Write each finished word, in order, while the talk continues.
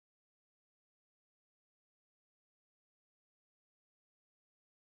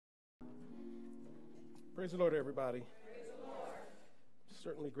Praise the Lord, everybody. Praise the Lord.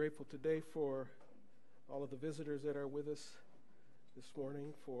 Certainly grateful today for all of the visitors that are with us this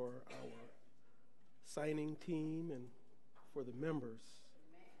morning, for our signing team, and for the members.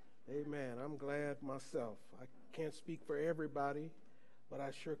 Amen. I'm glad myself. I can't speak for everybody, but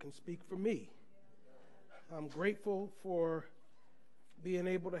I sure can speak for me. I'm grateful for being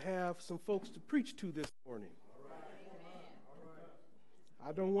able to have some folks to preach to this morning.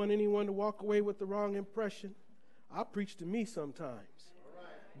 I don't want anyone to walk away with the wrong impression. I preach to me sometimes,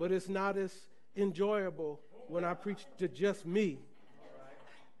 but it's not as enjoyable when I preach to just me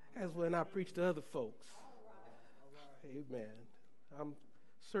as when I preach to other folks. Amen. I'm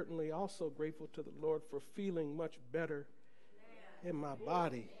certainly also grateful to the Lord for feeling much better in my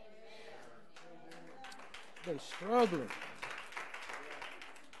body. Been struggling.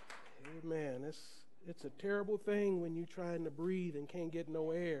 Amen. It's a terrible thing when you're trying to breathe and can't get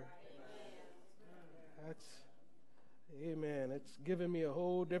no air. Amen. It's given me a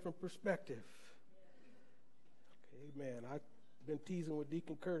whole different perspective. Amen. I've been teasing with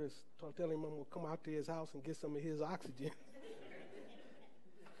Deacon Curtis, telling him I'm going to come out to his house and get some of his oxygen.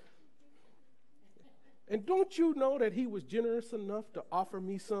 And don't you know that he was generous enough to offer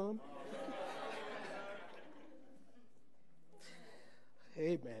me some?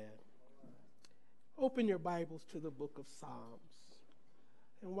 Amen. Open your Bibles to the book of Psalms.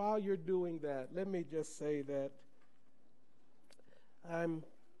 And while you're doing that, let me just say that I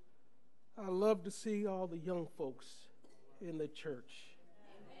love to see all the young folks in the church.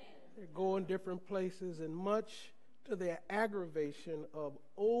 They're going different places, and much to the aggravation of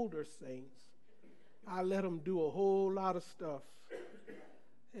older saints, I let them do a whole lot of stuff.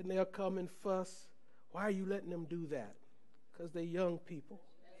 And they'll come and fuss. Why are you letting them do that? Because they're young people.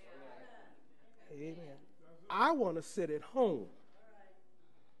 Amen. I want to sit at home.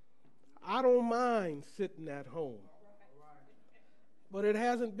 I don't mind sitting at home. But it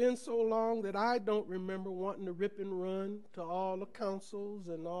hasn't been so long that I don't remember wanting to rip and run to all the councils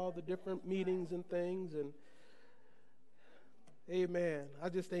and all the different meetings and things. And amen, I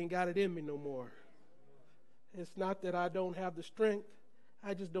just ain't got it in me no more. It's not that I don't have the strength.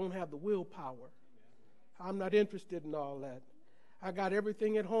 I just don't have the willpower. I'm not interested in all that. I got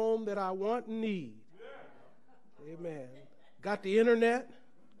everything at home that I want and need. Amen. Got the internet,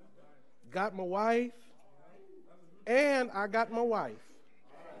 got my wife, and I got my wife.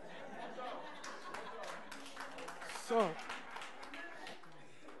 So,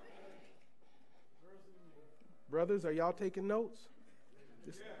 brothers, are y'all taking notes?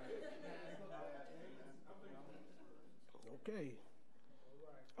 Okay.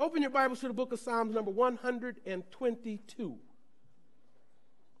 Open your Bibles to the book of Psalms, number 122.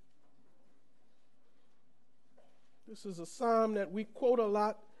 This is a psalm that we quote a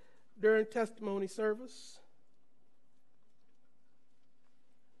lot during testimony service.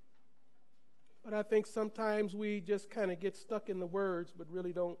 But I think sometimes we just kind of get stuck in the words but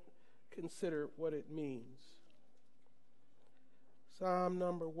really don't consider what it means. Psalm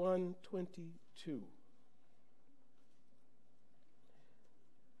number 122.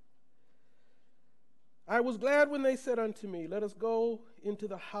 I was glad when they said unto me, let us go into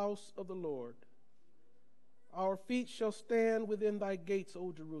the house of the Lord. Our feet shall stand within thy gates,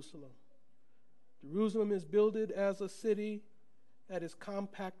 O Jerusalem. Jerusalem is builded as a city that is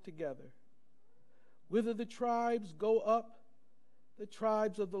compact together. Whither the tribes go up, the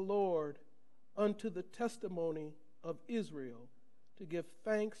tribes of the Lord, unto the testimony of Israel, to give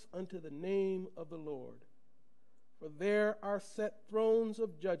thanks unto the name of the Lord. For there are set thrones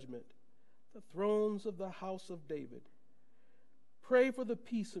of judgment, the thrones of the house of David. Pray for the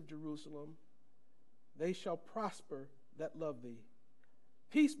peace of Jerusalem. They shall prosper that love thee.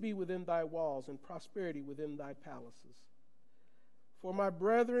 Peace be within thy walls, and prosperity within thy palaces. For my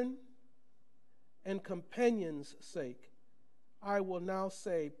brethren and companions' sake, I will now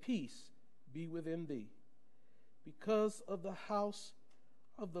say, peace be within thee. Because of the house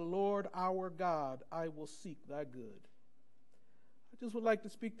of the Lord our God, I will seek thy good. I just would like to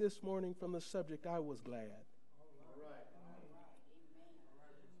speak this morning from the subject, I was glad.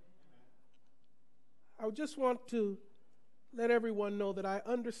 I just want to let everyone know that I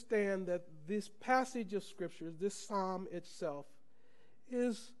understand that this passage of Scripture, this psalm itself,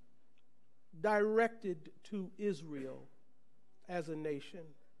 is directed to Israel as a nation,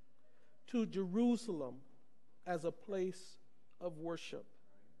 to Jerusalem as a place of worship,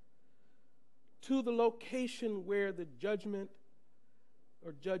 to the location where the judgment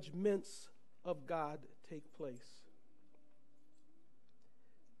or judgments of God take place.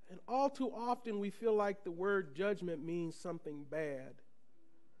 And all too often we feel like the word judgment means something bad.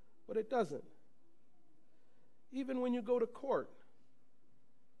 but it doesn't. Even when you go to court,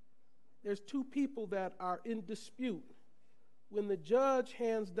 there's two people that are in dispute. When the judge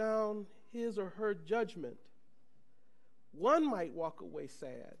hands down his or her judgment, one might walk away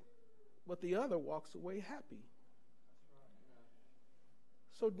sad, but the other walks away happy.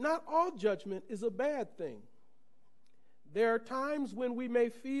 So not all judgment is a bad thing. There are times when we may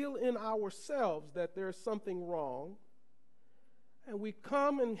feel in ourselves that there's something wrong, and we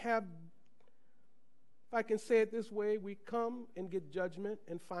come and have, if I can say it this way, we come and get judgment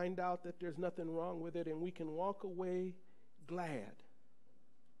and find out that there's nothing wrong with it, and we can walk away glad.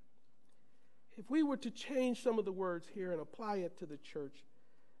 If we were to change some of the words here and apply it to the church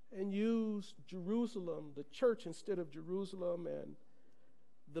and use Jerusalem, the church, instead of Jerusalem, and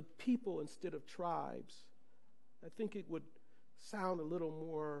the people instead of tribes, I think it would sound a little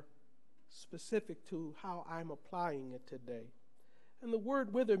more specific to how I'm applying it today. And the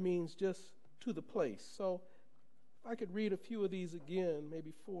word whither means just to the place. So if I could read a few of these again,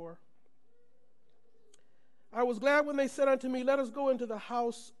 maybe 4. I was glad when they said unto me, let us go into the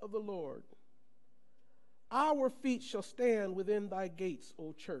house of the Lord. Our feet shall stand within thy gates,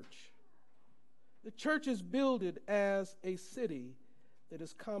 O church. The church is builded as a city that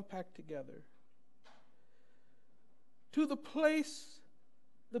is compact together. To the place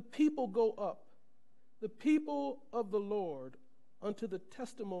the people go up, the people of the Lord, unto the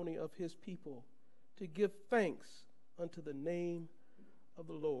testimony of his people, to give thanks unto the name of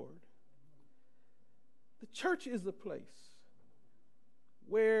the Lord. The church is a place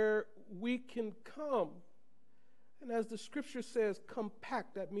where we can come, and as the scripture says,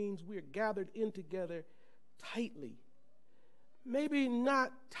 compact, that means we are gathered in together tightly. Maybe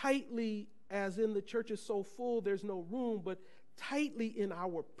not tightly as in the church is so full there's no room, but tightly in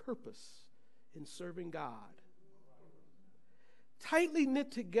our purpose in serving God. Tightly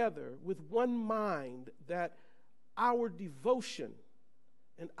knit together with one mind that our devotion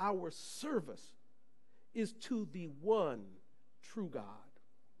and our service is to the one true God.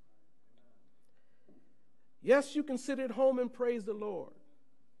 Yes, you can sit at home and praise the Lord.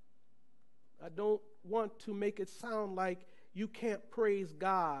 I don't want to make it sound like you can't praise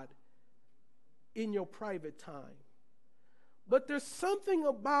God in your private time. But there's something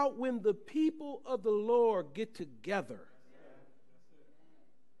about when the people of the Lord get together.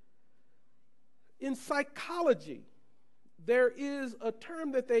 In psychology, there is a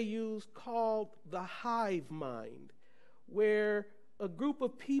term that they use called the hive mind, where a group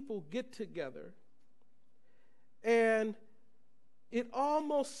of people get together and it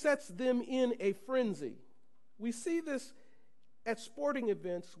almost sets them in a frenzy. We see this at sporting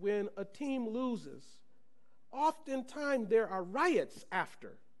events when a team loses. Oftentimes there are riots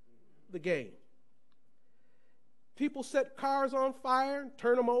after the game. People set cars on fire and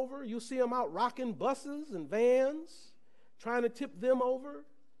turn them over. You see them out rocking buses and vans, trying to tip them over.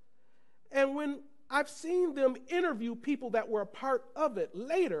 And when I've seen them interview people that were a part of it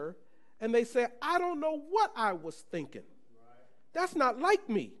later, and they say, I don't know what I was thinking. That's not like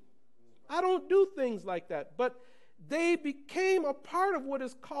me. I don't do things like that. But they became a part of what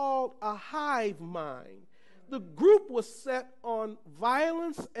is called a hive mind. The group was set on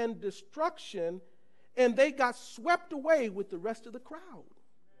violence and destruction, and they got swept away with the rest of the crowd.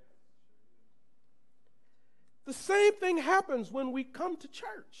 The same thing happens when we come to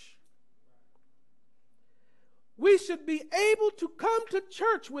church. We should be able to come to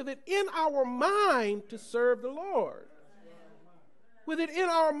church with it in our mind to serve the Lord. With it in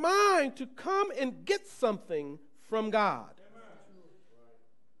our mind to come and get something from God.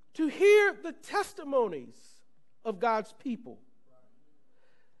 To hear the testimonies of God's people.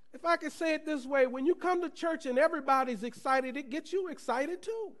 If I could say it this way, when you come to church and everybody's excited, it gets you excited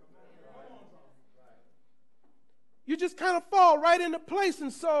too. You just kind of fall right into place.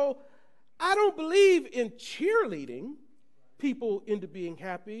 And so I don't believe in cheerleading people into being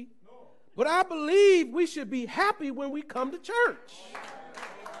happy, but I believe we should be happy when we come to church.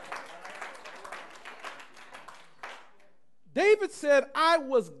 David said, I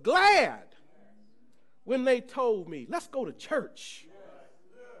was glad when they told me, let's go to church.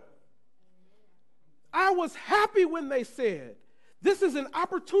 I was happy when they said, this is an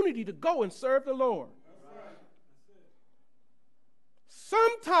opportunity to go and serve the Lord.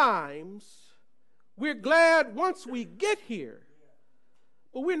 Sometimes we're glad once we get here,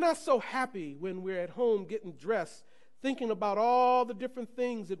 but we're not so happy when we're at home getting dressed, thinking about all the different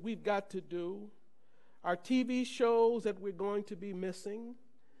things that we've got to do, our TV shows that we're going to be missing,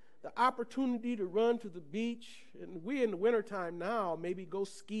 the opportunity to run to the beach, and we in the wintertime now maybe go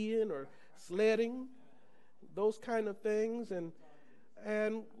skiing or sledding, those kind of things. And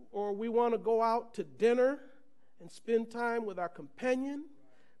or we want to go out to dinner and spend time with our companion,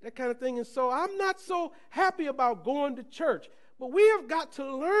 that kind of thing. And so I'm not so happy about going to church, but we have got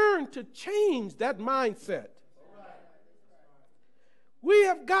to learn to change that mindset. We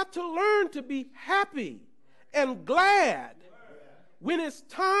have got to learn to be happy and glad when it's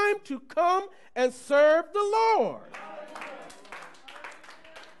time to come and serve the Lord.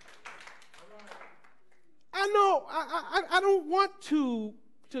 I know I don't want to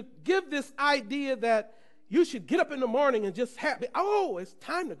give this idea that you should get up in the morning and just happy. Oh, it's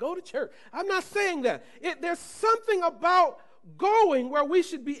time to go to church. I'm not saying that. There's something about going where we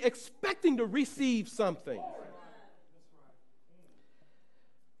should be expecting to receive something.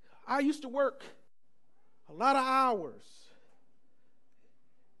 I used to work a lot of hours,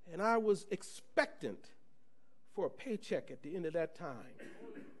 and I was expectant for a paycheck at the end of that time.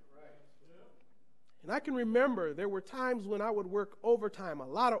 And I can remember there were times when I would work overtime, a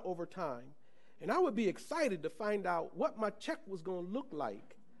lot of overtime, and I would be excited to find out what my check was going to look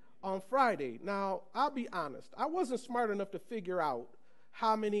like on Friday. Now, I'll be honest, I wasn't smart enough to figure out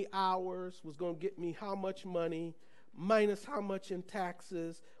how many hours was going to get me how much money, minus how much in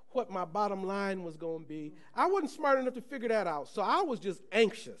taxes, what my bottom line was going to be. I wasn't smart enough to figure that out, so I was just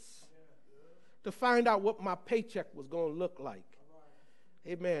anxious to find out what my paycheck was going to look like.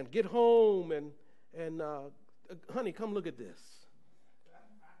 Amen. Get home and honey, come look at this.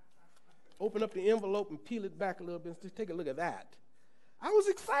 Open up the envelope and peel it back a little bit and just take a look at that. I was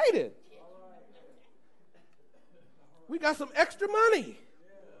excited. We got some extra money.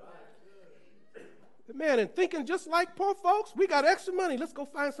 Man, and thinking just like poor folks, we got extra money. Let's go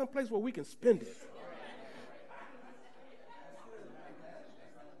find some place where we can spend it.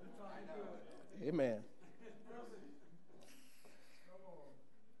 Amen.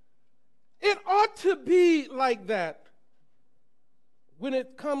 It ought to be like that when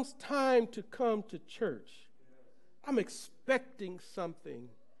it comes time to come to church. I'm expecting something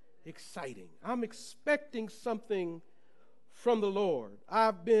exciting. I'm expecting something from the Lord.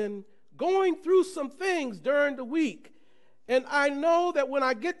 I've been going through some things during the week, and I know that when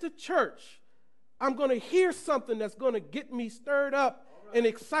I get to church, I'm going to hear something that's going to get me stirred up and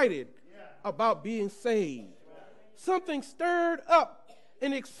excited about being saved. Something stirred up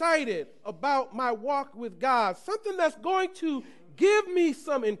and excited about my walk with God. Something that's going to give me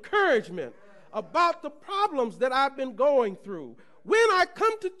some encouragement about the problems that I've been going through. When I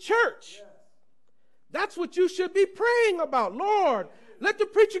come to church, that's what you should be praying about. Lord, let the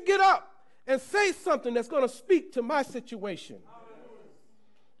preacher get up and say something that's going to speak to my situation.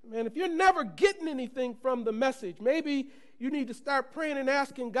 Man, if you're never getting anything from the message, maybe you need to start praying and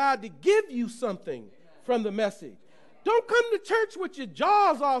asking God to give you something from the message. Don't come to church with your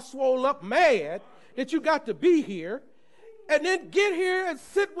jaws all swole up mad that you got to be here, and then get here and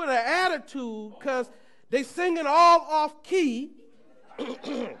sit with an attitude because they singing all off key.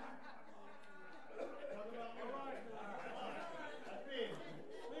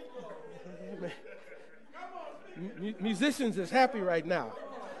 Musicians is happy right now.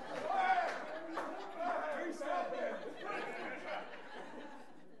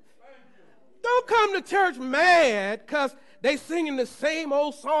 Don't come to church mad because they singing the same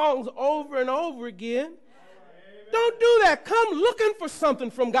old songs over and over again. Don't do that. Come looking for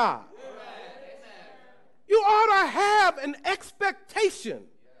something from God. You ought to have an expectation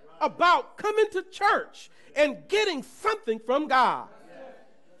about coming to church and getting something from God.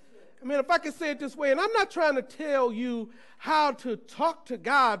 I mean, if I can say it this way, and I'm not trying to tell you how to talk to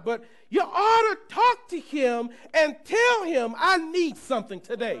God, but you ought to talk to him and tell him, I need something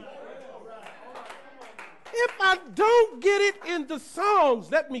today. If I don't get it in the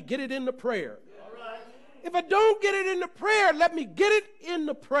songs, let me get it in the prayer. If I don't get it in the prayer, let me get it in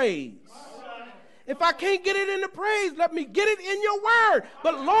the praise. If I can't get it in the praise, let me get it in your word.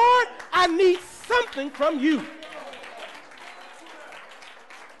 But Lord, I need something from you.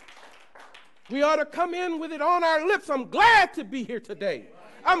 We ought to come in with it on our lips. I'm glad to be here today.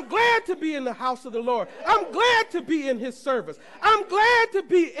 I'm glad to be in the house of the Lord. I'm glad to be in his service. I'm glad to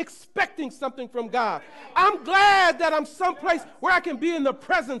be expecting something from God. I'm glad that I'm someplace where I can be in the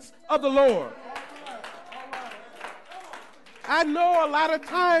presence of the Lord. I know a lot of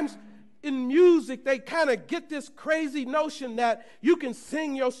times in music, they kind of get this crazy notion that you can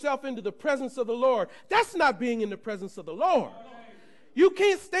sing yourself into the presence of the Lord. That's not being in the presence of the Lord. You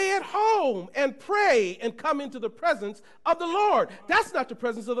can't stay at home and pray and come into the presence of the Lord. That's not the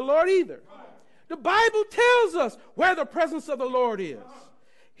presence of the Lord either. The Bible tells us where the presence of the Lord is.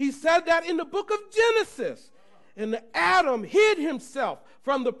 He said that in the book of Genesis. And Adam hid himself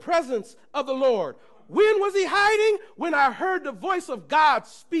from the presence of the Lord. When was he hiding? When I heard the voice of God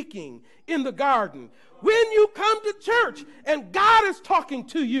speaking in the garden. When you come to church and God is talking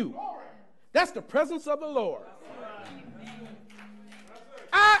to you, that's the presence of the Lord.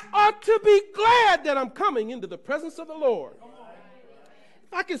 I ought to be glad that I'm coming into the presence of the Lord.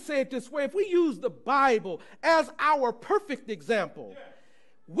 If I can say it this way, if we use the Bible as our perfect example,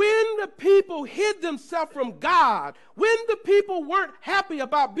 when the people hid themselves from God, when the people weren't happy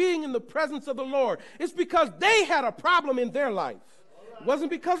about being in the presence of the Lord, it's because they had a problem in their life. It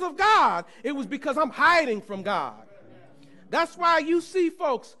wasn't because of God. It was because I'm hiding from God. That's why you see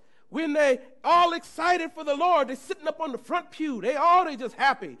folks, when they all excited for the Lord, they're sitting up on the front pew. They just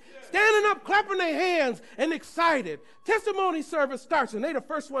happy. Standing up, clapping their hands and excited. Testimony service starts and they're the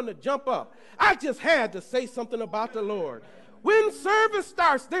first one to jump up. I just had to say something about the Lord. When service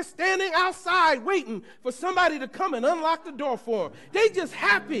starts, they're standing outside waiting for somebody to come and unlock the door for them. They just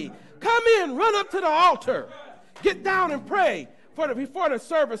happy. Come in, run up to the altar. Get down and pray before the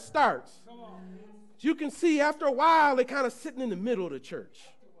service starts. You can see after a while, they're kind of sitting in the middle of the church.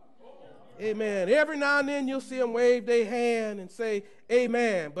 Amen. Every now and then you'll see them wave their hand and say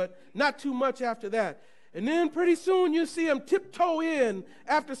amen, but not too much after that. And then pretty soon you see them tiptoe in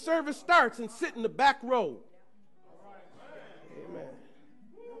after service starts and sit in the back row. Amen.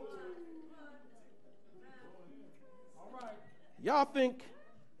 Y'all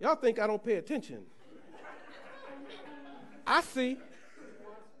think I don't pay attention. I see.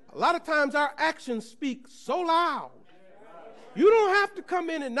 A lot of times our actions speak so loud. You don't have to come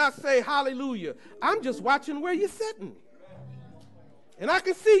in and not say hallelujah. I'm just watching where you're sitting. And I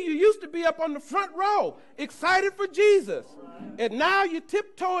can see you used to be up on the front row, excited for Jesus. And now you're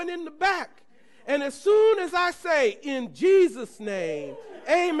tiptoeing in the back. And as soon as I say, in Jesus' name,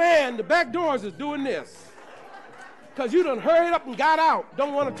 amen, the back doors is doing this. Because you done hurried up and got out.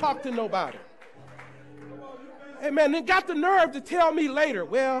 Don't want to talk to nobody. Amen. Then got the nerve to tell me later,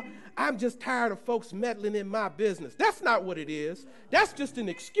 well, I'm just tired of folks meddling in my business. That's not what it is. That's just an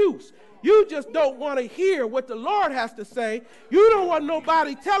excuse. You just don't want to hear what the Lord has to say. You don't want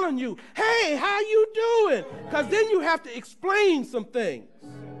nobody telling you, hey, how you doing? Because then you have to explain some things.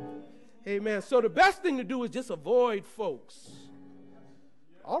 Amen. So the best thing to do is just avoid folks.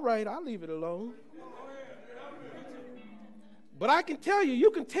 All right, I'll leave it alone. But I can tell you,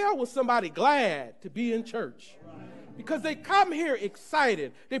 you can tell when somebody glad to be in church. Because they come here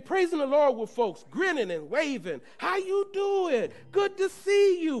excited. They're praising the Lord with folks, grinning and waving. How you doing? Good to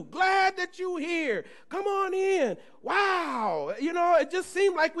see you. Glad that you're here. Come on in. Wow. You know, it just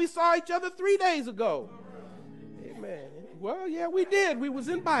seemed like we saw each other 3 days ago. Amen. Well, yeah, we did. We was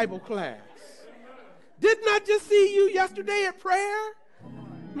in Bible class. Didn't I just see you yesterday at prayer?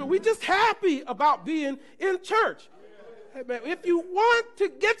 We're just happy about being in church. If you want to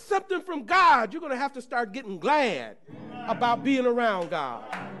get something from God, you're going to have to start getting glad about being around God.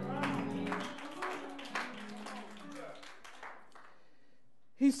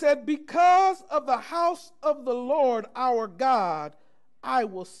 He said, because of the house of the Lord our God, I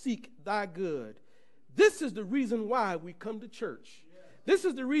will seek thy good. This is the reason why we come to church. This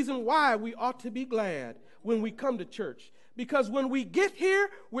is the reason why we ought to be glad when we come to church. Because when we get here,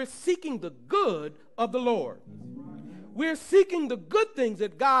 we're seeking the good of the Lord. We're seeking the good things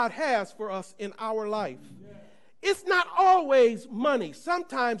that God has for us in our life. It's not always money.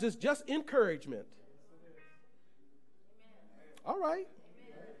 Sometimes it's just encouragement. All right.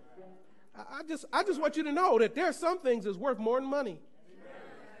 I just want you to know that there are some things that's worth more than money.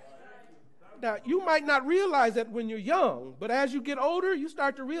 Now, you might not realize that when you're young, but as you get older, you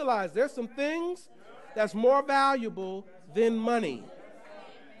start to realize there's some things that's more valuable than money.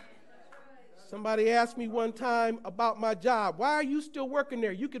 Somebody asked me one time about my job. Why are you still working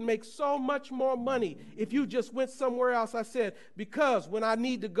there? You can make so much more money if you just went somewhere else. I said, because when I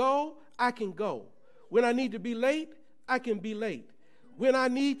need to go, I can go. When I need to be late, I can be late. When I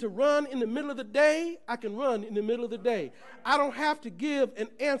need to run in the middle of the day, I can run in the middle of the day. I don't have to give an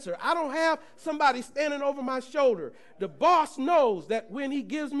answer. I don't have somebody standing over my shoulder. The boss knows that when he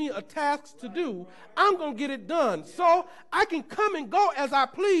gives me a task to do, I'm going to get it done. So I can come and go as I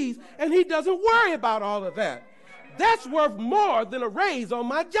please, and he doesn't worry about all of that. That's worth more than a raise on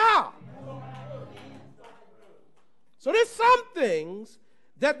my job. So there's some things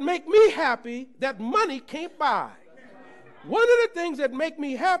that make me happy that money can't buy. One of the things that make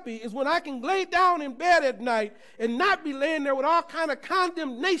me happy is when I can lay down in bed at night and not be laying there with all kind of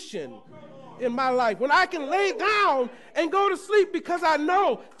condemnation in my life. When I can lay down and go to sleep because I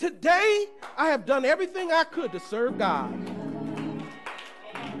know today I have done everything I could to serve God.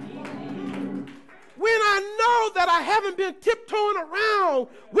 when I know that I haven't been tiptoeing around,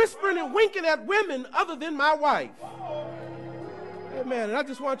 whispering and winking at women other than my wife. Amen. And I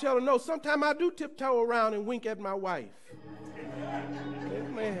just want y'all to know, sometimes I do tiptoe around and wink at my wife.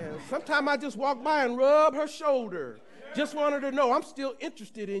 Amen. Sometimes I just walk by and rub her shoulder. Just want her to know I'm still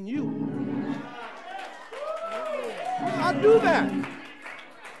interested in you. I do that.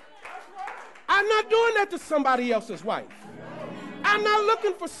 I'm not doing that to somebody else's wife. I'm not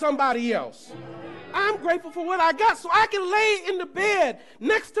looking for somebody else. I'm grateful for what I got so I can lay in the bed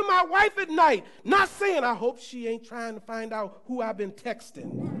next to my wife at night, not saying, I hope she ain't trying to find out who I've been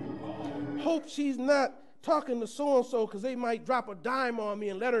texting. Hope she's not talking to so-and-so because they might drop a dime on me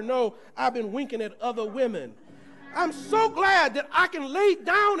and let her know I've been winking at other women. I'm so glad that I can lay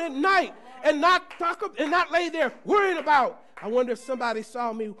down at night and not lay there worrying about, I wonder if somebody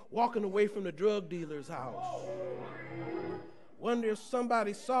saw me walking away from the drug dealer's house. Wonder if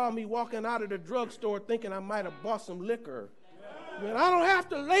somebody saw me walking out of the drugstore thinking I might have bought some liquor. Man, I don't have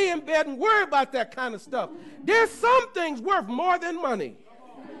to lay in bed and worry about that kind of stuff. There's some things worth more than money.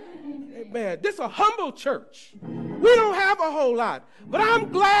 Amen. This is a humble church. We don't have a whole lot, but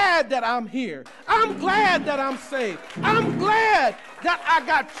I'm glad that I'm here. I'm glad that I'm saved. I'm glad that I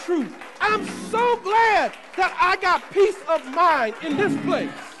got truth. I'm so glad that I got peace of mind in this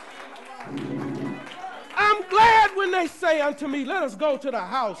place. I'm glad when they say unto me, let us go to the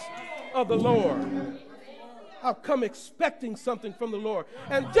house of the Lord. I've come expecting something from the Lord.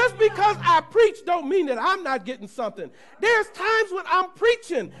 And just because I preach don't mean that I'm not getting something. There's times when I'm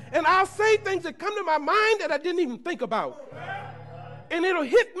preaching and I'll say things that come to my mind that I didn't even think about. And it'll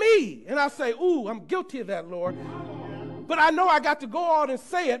hit me. And I'll say, ooh, I'm guilty of that, Lord. But I know I got to go out and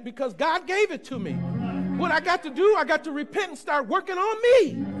say it because God gave it to me. What I got to do, I got to repent and start working on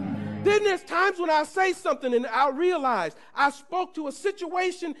me. Then there's times when I say something and I'll realize I spoke to a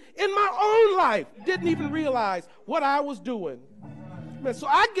situation in my own life, didn't even realize what I was doing. Man, so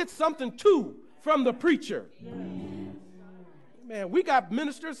I get something too from the preacher. Man, we got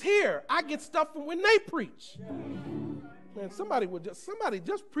ministers here. I get stuff from when they preach. Man, somebody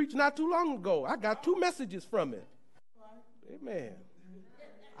just preached not too long ago. I got 2 messages from it. Amen.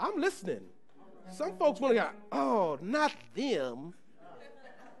 I'm listening. Some folks want to go, oh, not them.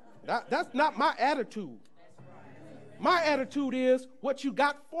 That's not my attitude. My attitude is what you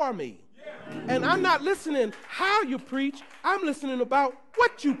got for me. And I'm not listening how you preach. I'm listening about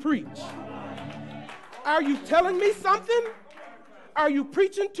what you preach. Are you telling me something? Are you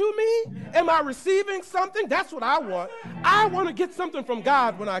preaching to me? Am I receiving something? That's what I want. I want to get something from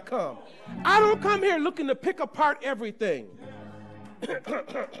God when I come. I don't come here looking to pick apart everything.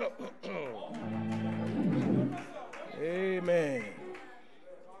 Amen.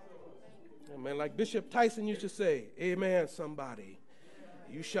 Amen. Like Bishop Tyson used to say, amen, somebody.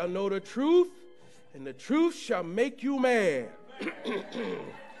 You shall know the truth, and the truth shall make you mad.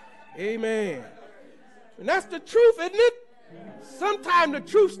 Amen. And that's the truth, isn't it? Sometimes the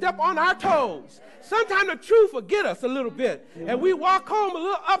truth step on our toes. Sometimes the truth will get us a little bit. And we walk home a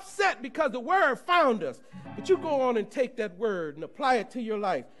little upset because the word found us. But you go on and take that word and apply it to your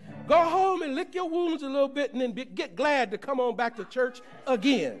life. Go home and lick your wounds a little bit and then get glad to come on back to church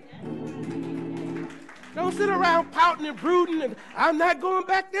again. Don't sit around pouting and brooding and I'm not going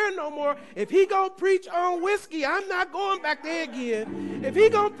back there no more. If he gonna preach on whiskey, I'm not going back there again. If he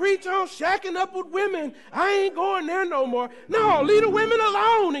gonna preach on shacking up with women, I ain't going there no more. No, leave the women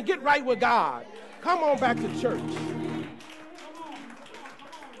alone and get right with God. Come on back to church.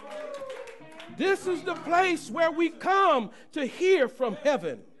 This is the place where we come to hear from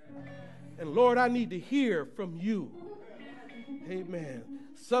heaven. And Lord, I need to hear from you. Amen.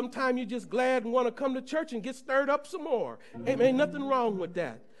 Sometimes you're just glad and want to come to church and get stirred up some more. Ain't nothing wrong with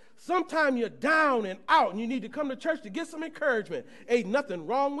that. Sometimes you're down and out and you need to come to church to get some encouragement. Ain't nothing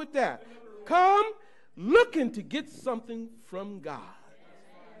wrong with that. Come looking to get something from God.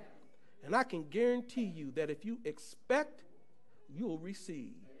 And I can guarantee you that if you expect, you'll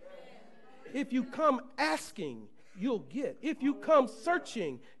receive. If you come asking, you'll get. If you come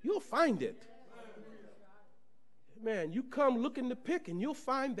searching, you'll find it. Man, you come looking to pick and you'll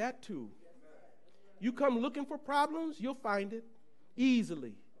find that too. You come looking for problems, you'll find it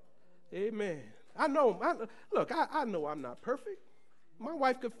easily. Amen. I know I'm not perfect. My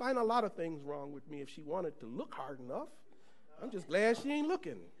wife could find a lot of things wrong with me if she wanted to look hard enough. I'm just glad she ain't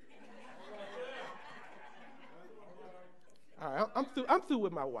looking. All right, I'm through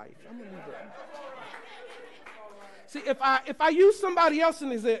with my wife. I'm gonna leave it. See, if I use somebody else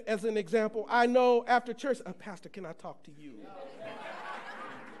as an example, I know after church, Pastor, can I talk to you?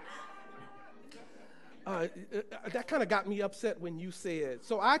 That kind of got me upset when you said.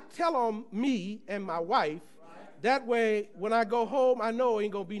 So I tell on me and my wife. That way, when I go home, I know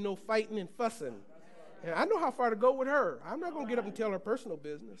ain't going to be no fighting and fussing. And I know how far to go with her. I'm not going to get up and tell her personal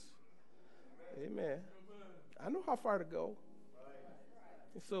business. Amen. I know how far to go.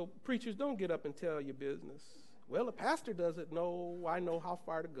 And so preachers, don't get up and tell your business. Well, a pastor does it. No, I know how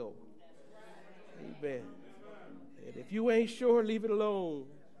far to go. Amen. And if you ain't sure, leave it alone.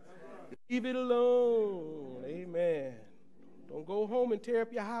 Leave it alone. Amen. Don't go home and tear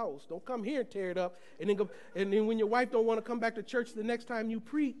up your house. Don't come here and tear it up. And then when your wife don't want to come back to church the next time you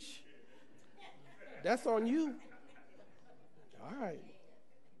preach, that's on you. All right.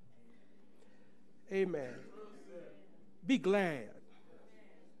 Amen. Be glad.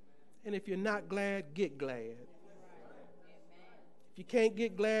 And if you're not glad, get glad. If you can't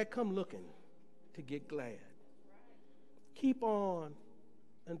get glad, come looking to get glad. Keep on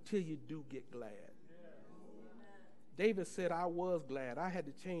until you do get glad. David said, I was glad. I had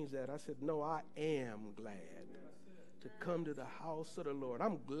to change that. I said, no, I am glad to come to the house of the Lord.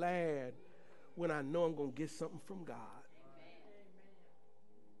 I'm glad when I know I'm going to get something from God.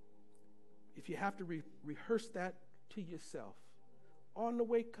 If you have to rehearse that to yourself, on the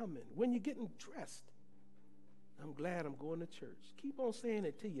way coming, when you're getting dressed, I'm glad I'm going to church. Keep on saying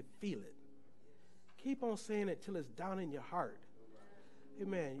it till you feel it. Keep on saying it till it's down in your heart.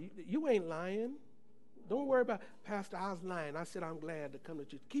 Amen. You ain't lying. Don't worry about, Pastor, I was lying. I said I'm glad to come to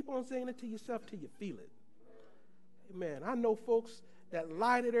church. Keep on saying it to yourself till you feel it. Amen. I know folks that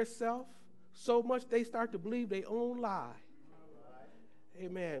lie to themselves so much they start to believe their own lie.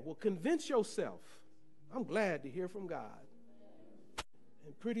 Amen. Well, convince yourself. I'm glad to hear from God.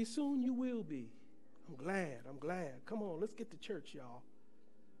 And pretty soon you will be. I'm glad. I'm glad. Come on, let's get to church, y'all.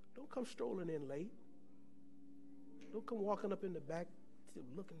 Don't come strolling in late. Don't come walking up in the back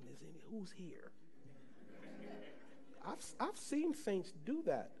looking as in who's here. I've seen saints do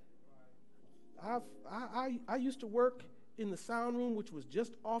that. I used to work in the sound room, which was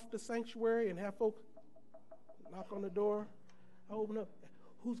just off the sanctuary, and have folk knock on the door. I open up.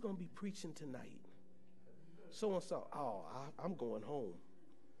 Who's going to be preaching tonight? So-and-so. Oh, I'm going home.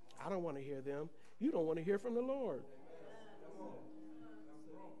 I don't want to hear them. You don't want to hear from the Lord.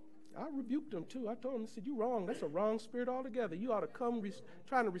 I rebuked them too. I told them, I said, you're wrong. That's a wrong spirit altogether. You ought to come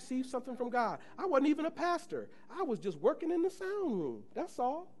trying to receive something from God. I wasn't even a pastor. I was just working in the sound room. That's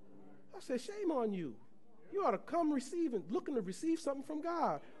all. I said, shame on you. You ought to come looking to receive something from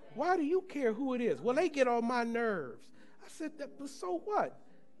God. Why do you care who it is? Well, they get on my nerves. I said, but so what?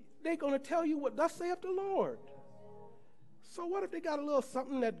 They're going to tell you what thus saith the Lord. So what if they got a little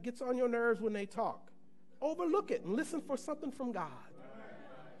something that gets on your nerves when they talk? Overlook it and listen for something from God.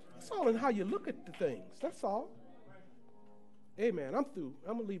 It's all in how you look at the things. That's all. Amen. I'm through.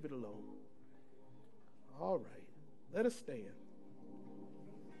 I'm going to leave it alone. All right. Let us stand.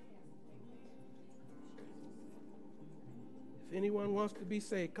 If anyone wants to be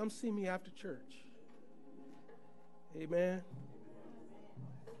saved, come see me after church. Amen.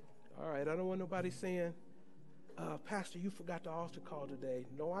 All right. I don't want nobody saying, Pastor, you forgot the altar call today.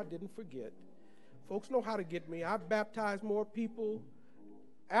 No, I didn't forget. Folks know how to get me. I've baptized more people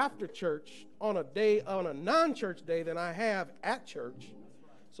after church on a non-church day than I have at church.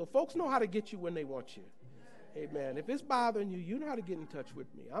 So folks know how to get you when they want you. Amen. If it's bothering you, you know how to get in touch with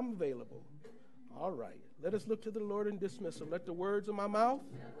me. I'm available. All right. Let us look to the Lord in dismissal. Let the words of my mouth,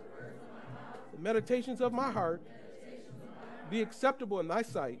 the meditations of my heart be acceptable in thy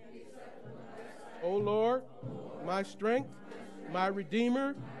sight. O Lord, my strength, my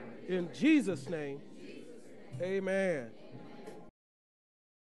Redeemer, in Jesus' name, amen.